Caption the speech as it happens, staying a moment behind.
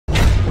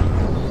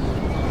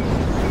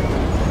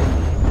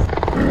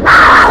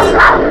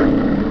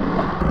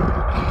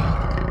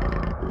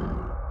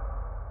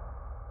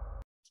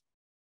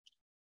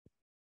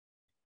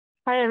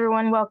Hi,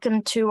 everyone.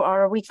 Welcome to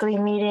our weekly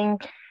meeting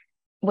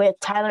with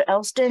Tyler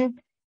Elsdon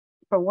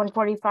for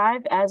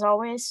 145. As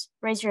always,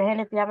 raise your hand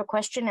if you have a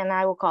question, and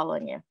I will call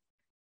on you.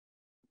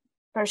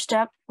 First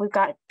up, we've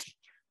got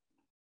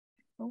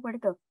where'd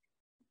it go?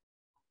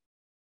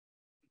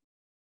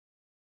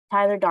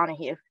 Tyler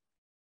Donahue.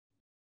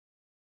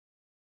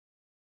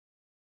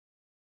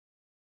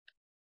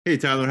 Hey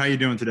Tyler, how you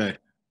doing today?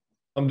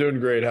 I'm doing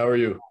great. How are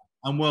you?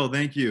 I'm well,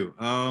 thank you.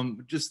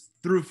 Just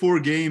through 4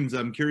 games,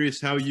 I'm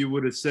curious how you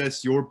would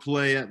assess your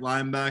play at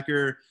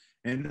linebacker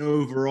and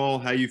overall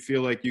how you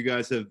feel like you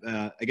guys have,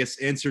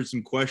 answered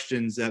some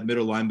questions at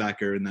middle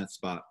linebacker in that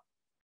spot.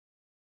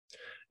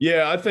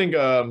 Yeah, I think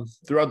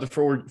throughout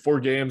the four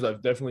games,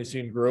 I've definitely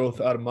seen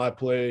growth out of my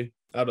play,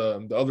 out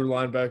of the other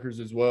linebackers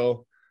as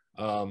well.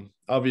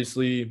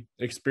 Obviously,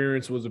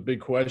 experience was a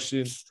big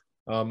question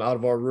out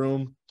of our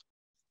room.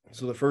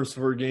 So the first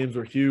 4 games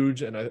were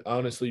huge, and I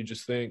honestly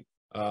just think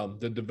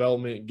the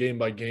development game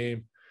by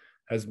game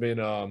has been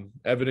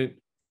evident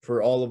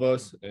for all of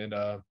us, and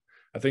I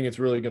think it's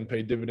really going to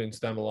pay dividends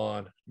down the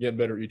line, getting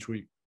better each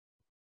week.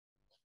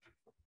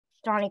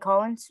 Johnny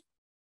Collins.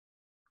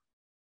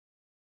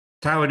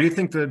 Tyler, do you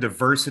think the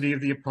diversity of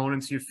the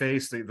opponents you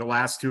faced, the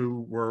last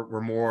 2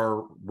 were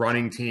more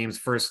running teams,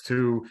 first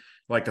 2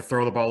 like to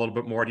throw the ball a little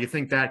bit more? Do you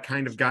think that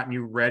kind of gotten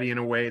you ready in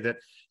a way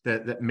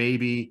that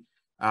maybe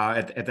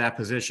at that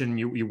position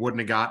you wouldn't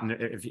have gotten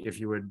if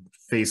you had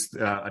faced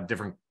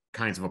different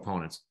kinds of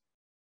opponents?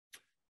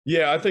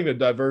 Yeah, I think the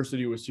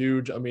diversity was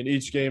huge. I mean,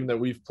 each game that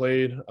we've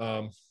played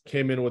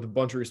came in with a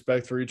bunch of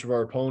respect for each of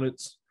our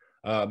opponents.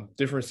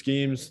 Different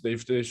schemes. They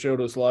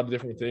showed us a lot of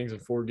different things in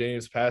 4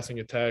 games: passing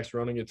attacks,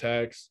 running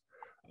attacks,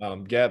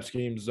 gap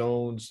schemes,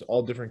 zones,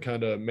 all different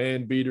kind of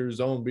man beaters,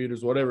 zone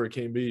beaters, whatever it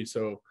can be.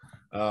 So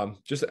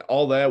just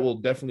all that will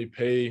definitely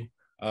pay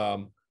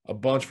a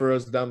bunch for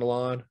us down the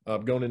line.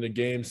 Going into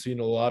games, seeing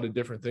a lot of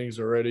different things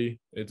already,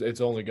 it's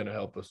only going to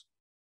help us.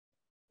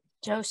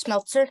 Joe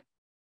Smeltzer.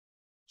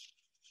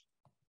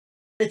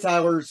 Hey,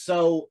 Tyler.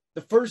 So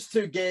the first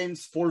 2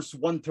 games forced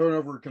 1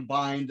 turnover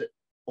combined.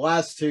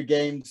 Last 2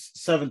 games,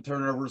 7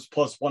 turnovers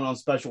plus 1 on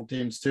special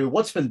teams too.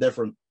 What's been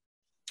different?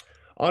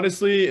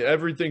 Honestly,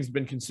 everything's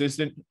been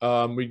consistent.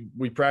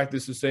 We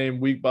practice the same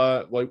week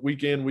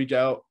in, week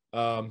out.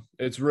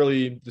 It's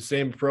really the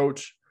same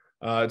approach.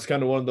 It's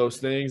kind of one of those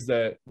things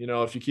that,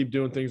 if you keep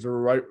doing things the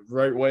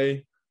right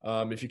way,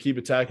 if you keep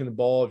attacking the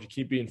ball, if you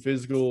keep being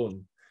physical,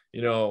 and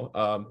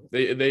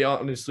they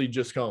honestly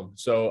just come.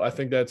 So I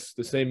think that's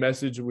the same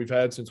message that we've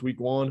had since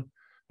week 1.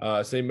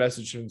 Same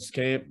message since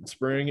camp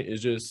spring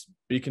is just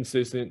be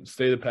consistent,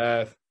 stay the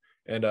path,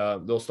 and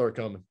they'll start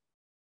coming.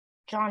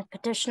 John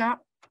Petitioner.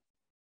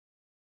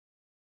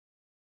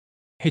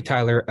 Hey,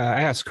 Tyler,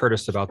 I asked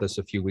Curtis about this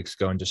a few weeks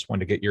ago and just wanted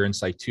to get your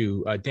insight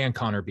too. Dan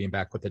Connor being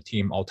back with the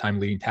team, all-time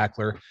leading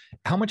tackler.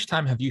 How much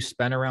time have you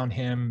spent around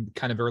him,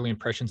 kind of early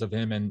impressions of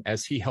him, and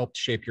has he helped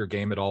shape your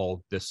game at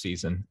all this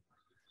season?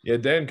 Yeah,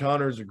 Dan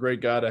Connor is a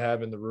great guy to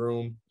have in the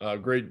room,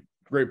 great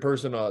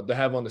person to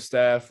have on the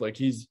staff. Like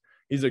he's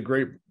a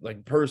great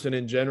person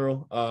in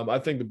general. I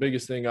think the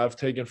biggest thing I've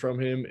taken from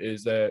him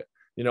is that,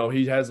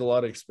 he has a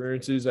lot of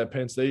experiences at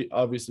Penn State,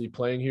 obviously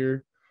playing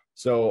here.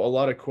 So a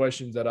lot of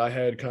questions that I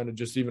had kind of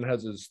just even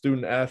as a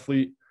student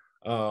athlete,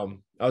 I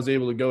was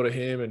able to go to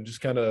him and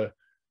just kind of,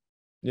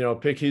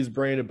 pick his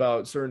brain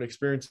about certain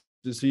experiences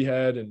he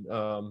had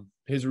and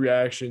his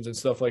reactions and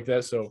stuff like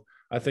that. So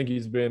I think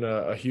he's been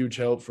a huge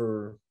help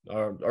for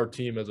our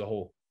team as a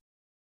whole.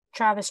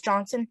 Travis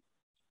Johnson.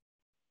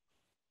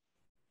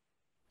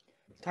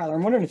 Tyler,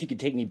 I'm wondering if you could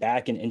take me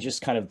back and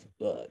just kind of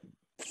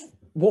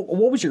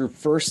what was your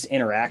first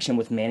interaction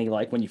with Manny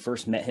like when you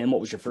first met him? What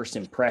was your first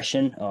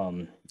impression?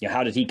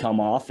 How did he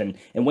come off, and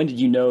when did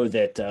you know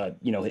that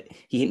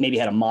he maybe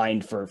had a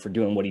mind for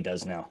doing what he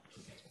does now?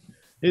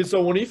 Yeah,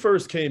 so when he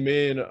first came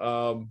in,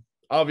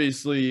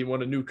 obviously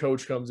when a new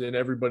coach comes in,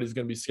 everybody's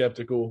going to be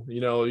skeptical.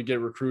 You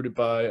get recruited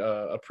by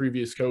a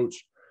previous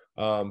coach.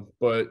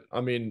 But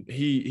I mean,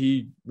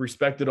 he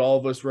respected all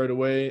of us right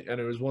away.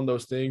 And it was one of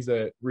those things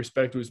that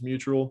respect was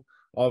mutual.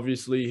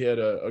 Obviously he had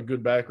a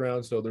good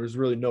background, so there's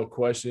really no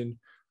question,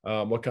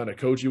 what kind of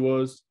coach he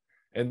was.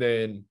 And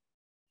then,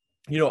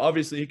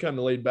 obviously he kind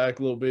of laid back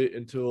a little bit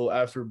until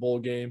after bowl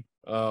game.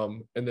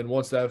 And then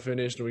once that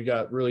finished and we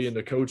got really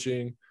into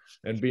coaching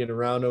and being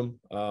around him,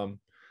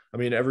 I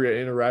mean,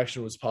 every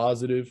interaction was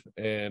positive,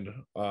 and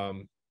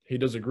he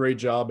does a great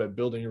job at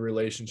building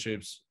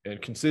relationships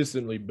and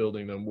consistently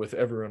building them with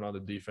everyone on the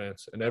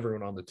defense and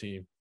everyone on the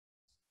team.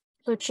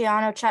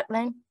 Luciano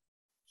Chatelain.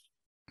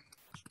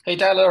 Hey,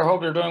 Tyler,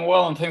 hope you're doing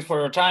well, and thanks for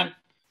your time.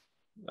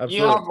 Absolutely.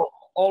 You have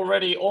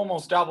already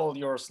almost doubled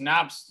your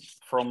snaps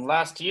from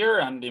last year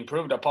and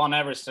improved upon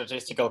every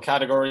statistical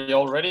category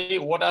already.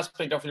 What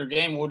aspect of your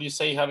game would you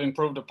say have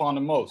improved upon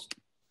the most?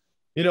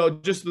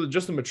 Just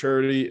the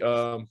maturity.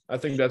 I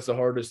think that's the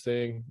hardest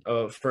thing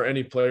for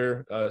any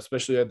player,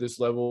 especially at this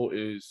level,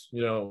 is,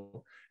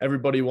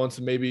 everybody wants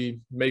to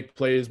maybe make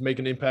plays, make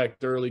an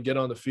impact early, get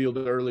on the field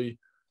early.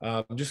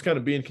 just kind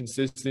of being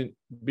consistent,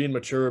 being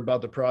mature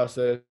about the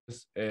process,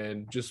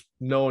 and just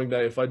knowing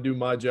that if I do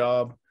my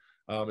job,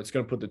 it's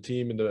going to put the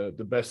team in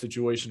the best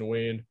situation to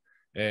win.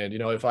 And,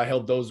 if I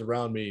help those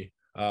around me,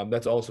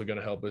 that's also going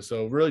to help us.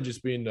 So really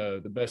just being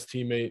the best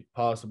teammate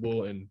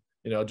possible and,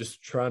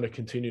 just trying to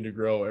continue to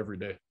grow every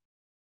day.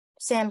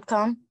 Sam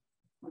Cohn.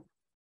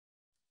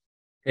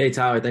 Hey,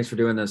 Tyler, thanks for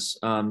doing this.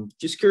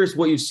 Just curious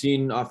what you've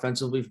seen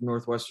offensively from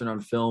Northwestern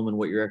on film and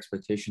what your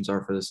expectations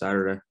are for this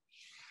Saturday.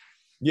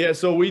 Yeah,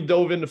 so we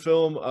dove into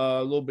film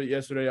a little bit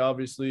yesterday,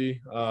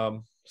 obviously.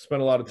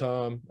 Spent a lot of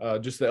time,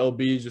 just the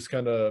LBs, just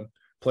kind of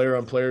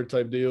player-on-player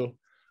type deal.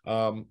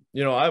 I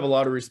have a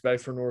lot of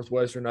respect for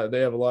Northwestern. They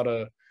have a lot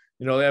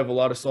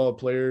of solid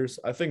players.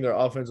 I think their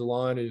offensive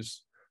line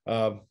is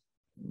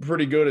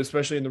pretty good,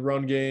 especially in the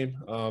run game.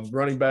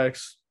 Running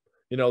backs,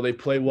 they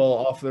play well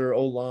off their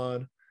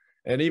O-line.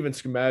 And even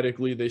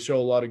schematically, they show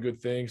a lot of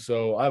good things.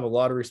 So I have a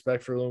lot of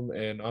respect for them,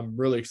 and I'm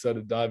really excited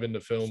to dive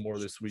into film more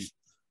this week.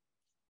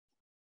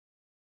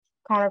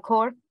 Connor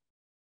Core.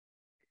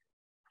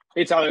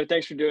 Hey, Tyler,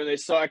 thanks for doing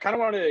this. So I kind of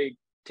wanted to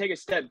take a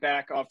step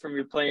back from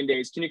your playing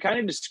days. Can you kind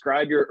of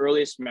describe your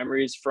earliest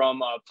memories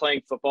from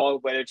playing football,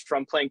 whether it's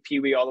from playing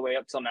Pee Wee all the way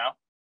up till now?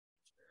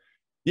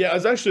 Yeah,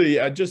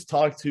 I just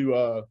talked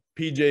to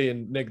PJ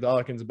and Nick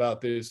Dawkins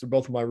about this. They're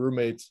both of my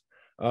roommates.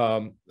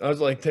 I was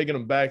taking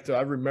them back to,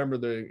 I remember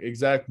the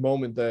exact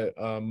moment that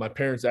my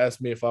parents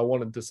asked me if I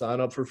wanted to sign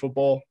up for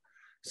football.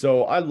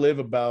 So I live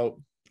about,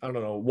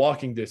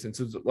 walking distance.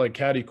 It's like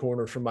catty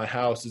corner from my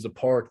house is a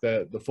park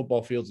that the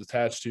football field's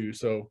attached to.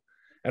 So,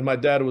 and my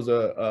dad was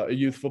a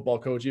youth football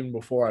coach even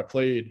before I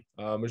played.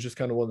 It was just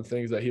kind of one of the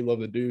things that he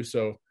loved to do.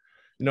 So,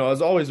 I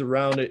was always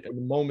around it. And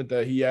the moment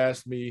that he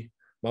asked me,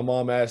 my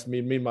mom asked me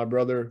and my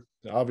brother,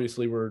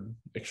 obviously were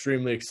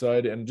extremely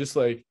excited. And just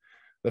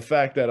the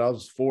fact that I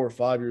was 4 or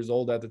 5 years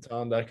old at the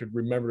time, that I could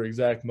remember the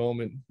exact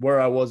moment where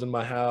I was in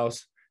my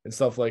house and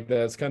stuff like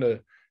that. It's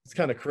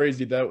kind of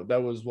crazy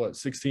that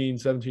was 16,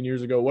 17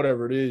 years ago,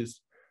 whatever it is.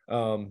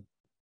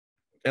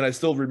 And I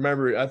still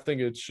remember it. I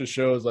think it just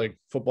shows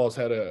football's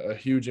had a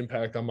huge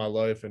impact on my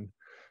life. And,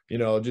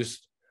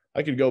 just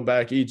I could go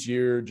back each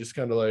year, just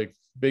kind of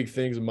big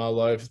things in my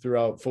life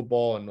throughout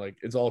football. And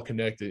it's all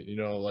connected,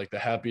 the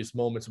happiest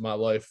moments of my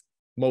life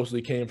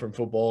mostly came from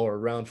football or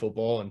around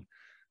football. And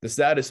the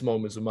saddest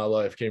moments of my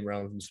life came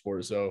around from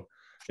sport. So,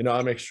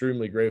 I'm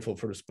extremely grateful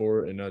for the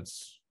sport, and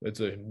it's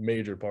a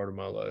major part of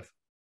my life.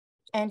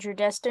 Andrew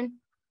Destin.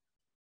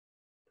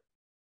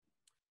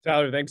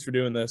 Tyler, thanks for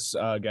doing this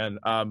again.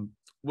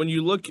 When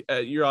you look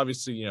at, you're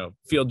obviously,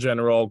 field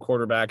general,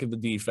 quarterback of the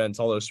defense,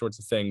 all those sorts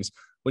of things.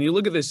 When you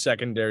look at this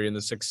secondary and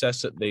the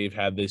success that they've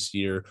had this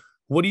year,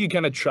 what do you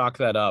kind of chalk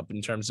that up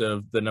in terms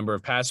of the number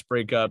of pass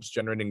breakups,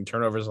 generating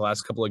turnovers the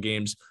last couple of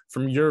games?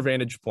 From your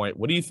vantage point,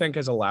 what do you think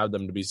has allowed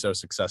them to be so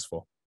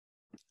successful?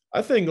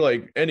 I think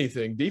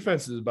anything,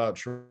 defense is about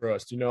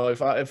trust.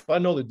 If I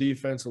know the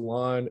defensive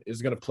line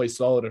is going to play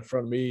solid in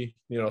front of me,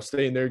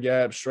 stay in their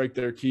gap, strike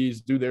their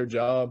keys, do their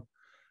job,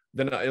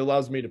 then it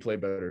allows me to play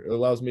better. It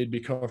allows me to be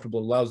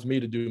comfortable. It allows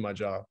me to do my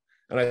job.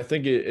 And I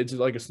think it's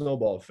like a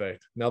snowball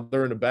effect. Now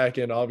they're in the back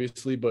end,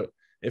 obviously, but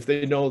if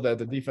they know that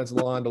the defensive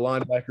line, the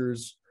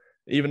linebackers,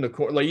 even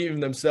even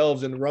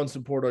themselves in the run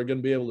support are going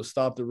to be able to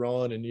stop the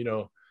run and,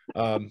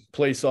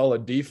 play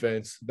solid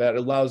defense, that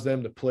allows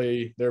them to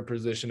play their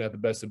position at the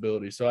best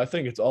ability. So I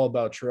think it's all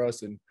about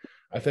trust. And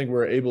I think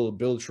we're able to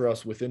build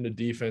trust within the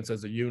defense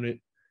as a unit.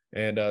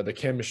 And the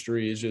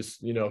chemistry is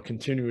just,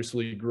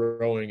 continuously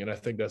growing. And I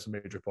think that's a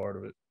major part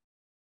of it.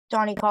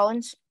 Donnie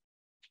Collins.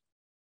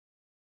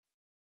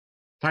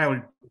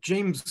 Tyler,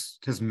 James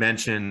has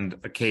mentioned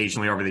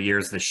occasionally over the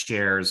years the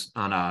shares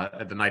on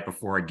the night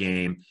before a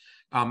game.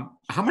 How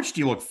much do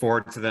you look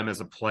forward to them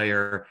as a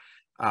player,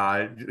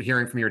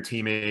 hearing from your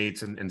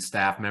teammates and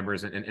staff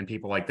members and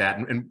people like that?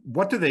 And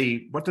what do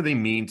they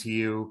mean to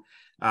you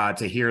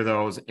to hear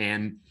those?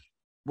 And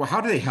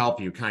how do they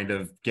help you kind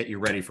of get you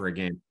ready for a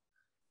game?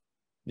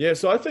 Yeah,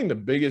 so I think the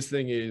biggest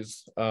thing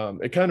is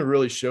it kind of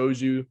really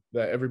shows you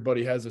that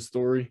everybody has a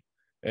story.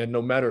 And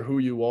no matter who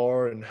you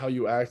are and how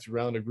you act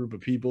around a group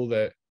of people,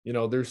 that,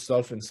 there's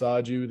stuff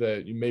inside you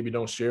that you maybe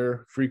don't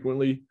share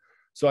frequently.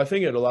 So I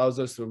think it allows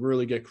us to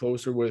really get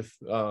closer with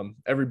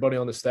everybody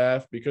on the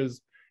staff,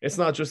 because it's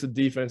not just a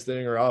defense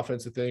thing or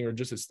offensive thing or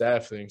just a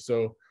staff thing.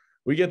 So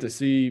we get to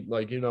see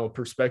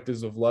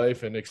perspectives of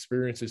life and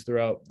experiences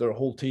throughout their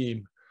whole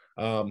team.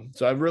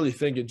 So I really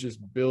think it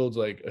just builds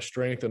a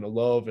strength and a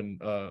love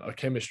and a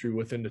chemistry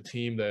within the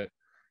team that,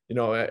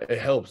 it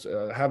helps.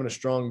 Having a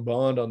strong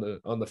bond on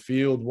the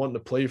field, wanting to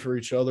play for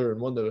each other and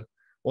wanting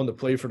to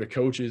play for the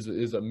coaches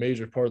is a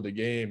major part of the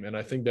game. And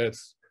I think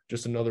that's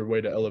just another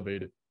way to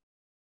elevate it.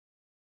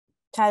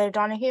 Tyler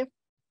Donahue.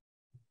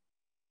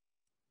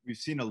 We've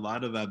seen a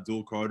lot of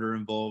Abdul Carter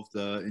involved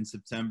in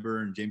September,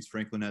 and James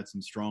Franklin had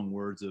some strong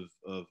words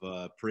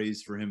of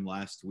praise for him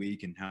last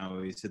week and how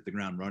he's hit the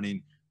ground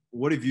running.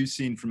 What have you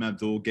seen from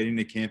Abdul getting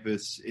to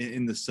campus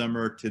in the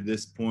summer to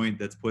this point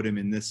that's put him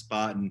in this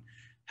spot? And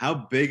how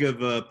big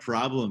of a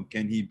problem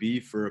can he be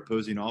for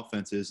opposing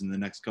offenses in the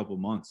next couple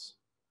months?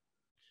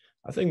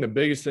 I think the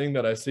biggest thing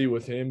that I see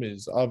with him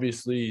is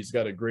obviously he's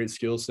got a great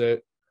skill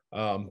set,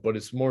 but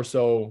it's more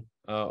so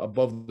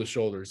above the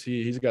shoulders.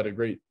 He's got a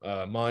great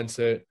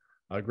mindset,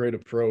 a great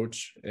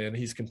approach, and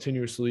he's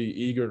continuously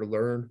eager to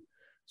learn.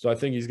 So I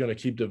think he's going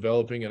to keep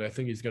developing, and I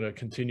think he's going to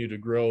continue to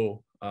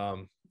grow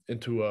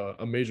into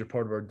a major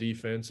part of our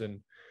defense.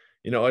 And,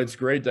 it's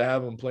great to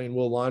have him playing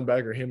will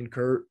linebacker, him and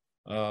Kurt.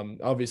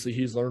 Obviously,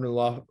 he's learning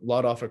a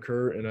lot off of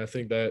Kurt, and I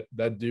think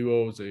that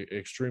duo is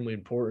extremely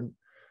important.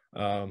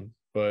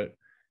 But,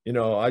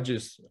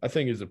 I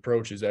think his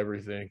approach is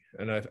everything,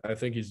 and I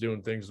think he's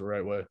doing things the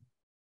right way.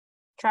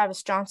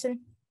 Travis Johnson.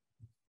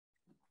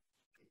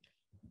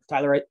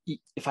 Tyler,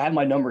 if I have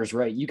my numbers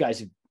right, you guys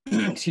have,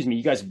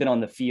 you guys have been on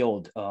the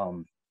field.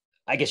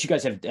 I guess you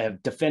guys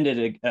have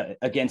defended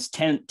against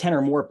 10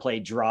 or more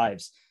played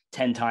drives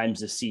 10 times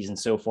this season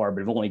so far,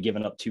 but have only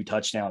given up 2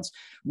 touchdowns.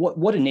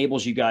 What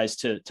enables you guys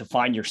to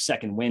find your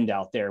second wind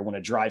out there when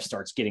a drive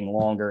starts getting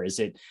longer?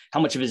 How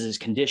much of it is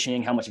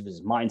conditioning? How much of it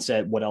is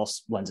mindset? What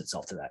else lends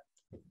itself to that?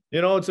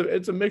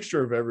 It's a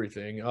mixture of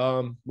everything.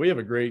 We have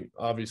a great,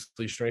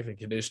 obviously, strength and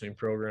conditioning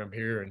program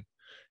here.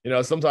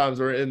 And, sometimes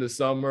we're in the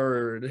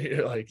summer, or,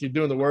 you're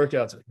doing the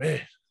workouts, like,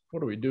 man,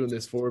 what are we doing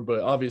this for?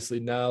 But obviously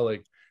now,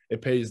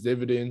 it pays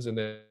dividends. And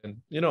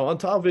then, on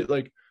top of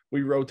it,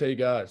 we rotate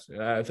guys.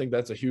 And I think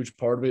that's a huge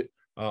part of it.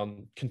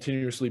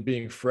 Continuously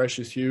being fresh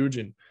is huge.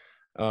 And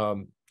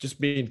just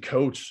being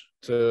coached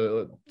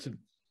to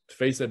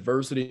face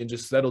adversity and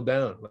just settle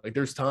down.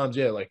 There's times,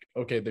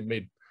 okay,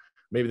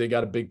 maybe they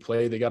got a big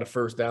play, they got a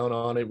first down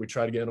on it. We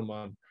try to get them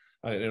on,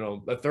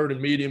 a third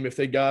and medium if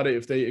they got it,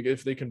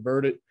 if they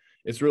convert it.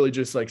 It's really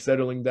just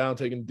settling down,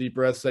 taking deep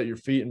breaths at your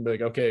feet and be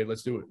like, okay,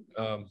 let's do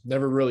it.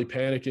 Never really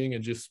panicking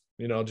and just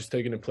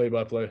taking it play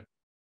by play.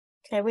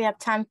 Okay, we have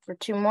time for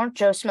 2 more.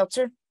 Joe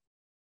Smeltzer.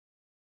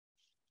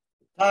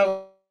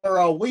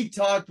 We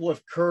talked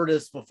with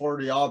Curtis before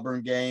the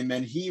Auburn game,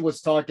 and he was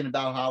talking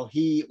about how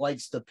he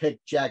likes to pick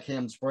Jack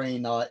Ham's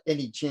brain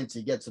any chance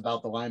he gets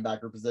about the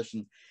linebacker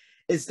position.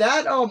 Is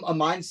that a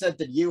mindset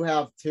that you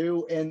have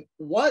too? And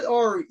what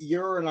are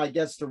your, and I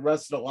guess the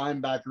rest of the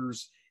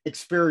linebackers'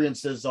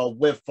 experiences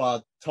with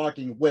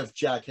talking with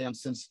Jack Ham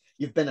since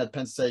you've been at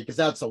Penn State? Because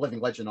that's a living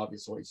legend,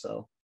 obviously.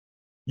 So,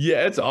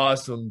 yeah, it's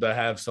awesome to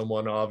have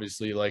someone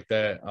obviously like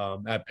that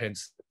at Penn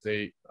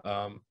State.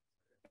 And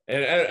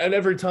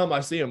every time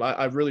I see him,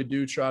 I really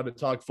do try to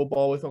talk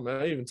football with him.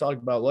 And I even talk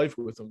about life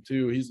with him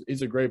too.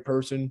 He's a great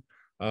person.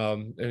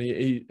 And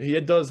he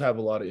does have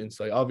a lot of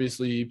insight.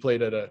 Obviously, he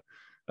played at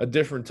a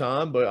different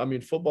time, but I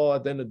mean, football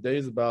at the end of the day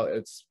is about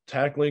it's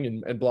tackling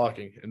and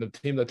blocking, and the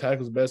team that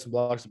tackles the best and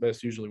blocks the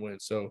best usually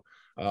wins. So,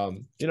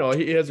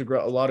 he has a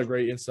lot of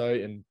great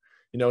insight, and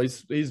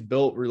he's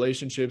built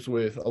relationships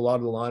with a lot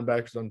of the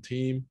linebackers on the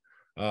team,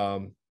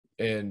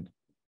 and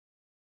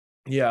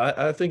yeah,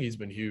 I think he's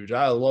been huge.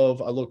 I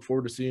look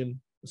forward to seeing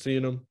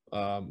him.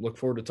 Look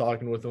forward to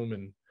talking with him,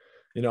 and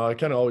it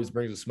kind of always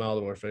brings a smile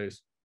to our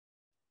face.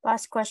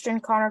 Last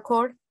question, Connor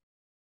Cord.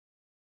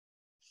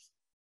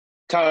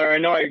 Tyler, I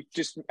know I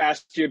just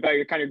asked you about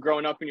your kind of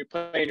growing up and you're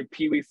playing in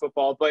Pee Wee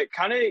football, but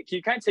can you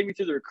take me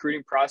through the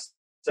recruiting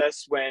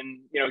process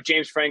when,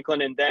 James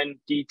Franklin and then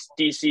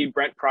DC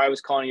Brent Pry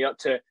was calling you up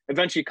to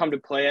eventually come to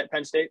play at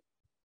Penn State?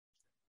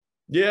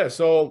 Yeah,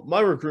 so my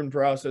recruiting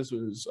process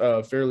was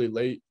fairly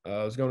late.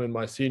 I was going in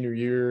my senior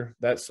year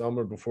that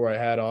summer before I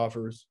had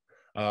offers.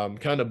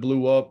 Kind of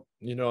blew up,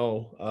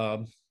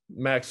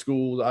 MAC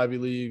schools, Ivy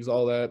Leagues,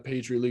 all that,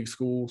 Patriot League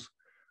schools.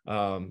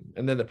 And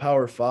then the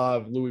Power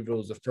 5, Louisville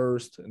was the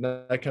first, and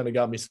that kind of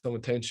got me some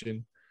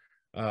attention.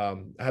 I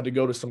had to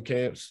go to some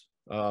camps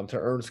to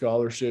earn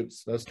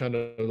scholarships. That's kind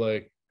of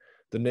like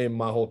the name of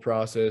my whole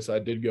process. I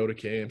did go to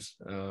camps.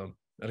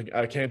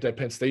 I camped at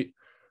Penn State,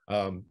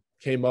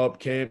 came up,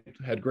 camped,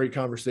 had great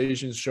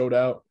conversations, showed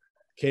out,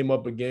 came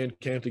up again,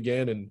 camped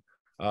again, and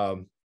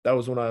that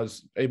was when I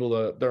was able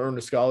to earn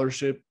a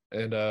scholarship.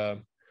 And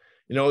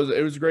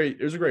it was great.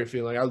 It was a great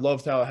feeling. I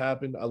loved how it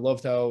happened. I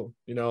loved how,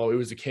 it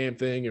was a camp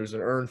thing. It was an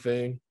earned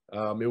thing.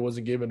 It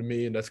wasn't given to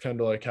me, and that's kind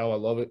of like how I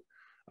love it.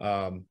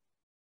 And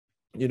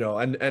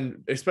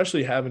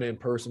especially having it in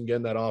person,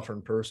 getting that offer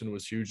in person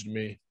was huge to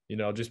me.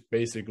 Just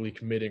basically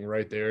committing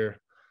right there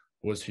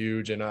was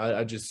huge. And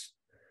I just,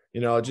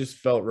 it just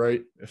felt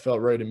right. It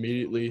felt right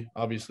immediately,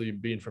 obviously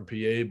being from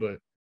PA, but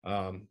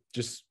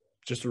just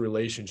the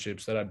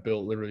relationships that I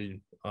built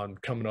literally on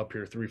coming up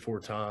here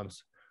 3-4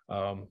 times.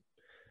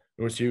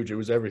 It was huge. It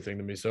was everything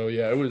to me. So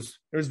yeah, it was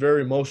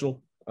very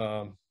emotional.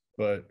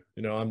 But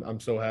I'm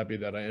so happy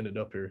that I ended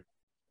up here.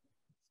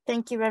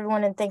 Thank you,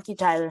 everyone, and thank you,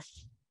 Tyler.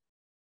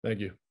 Thank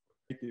you.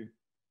 Thank you.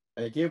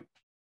 Thank you.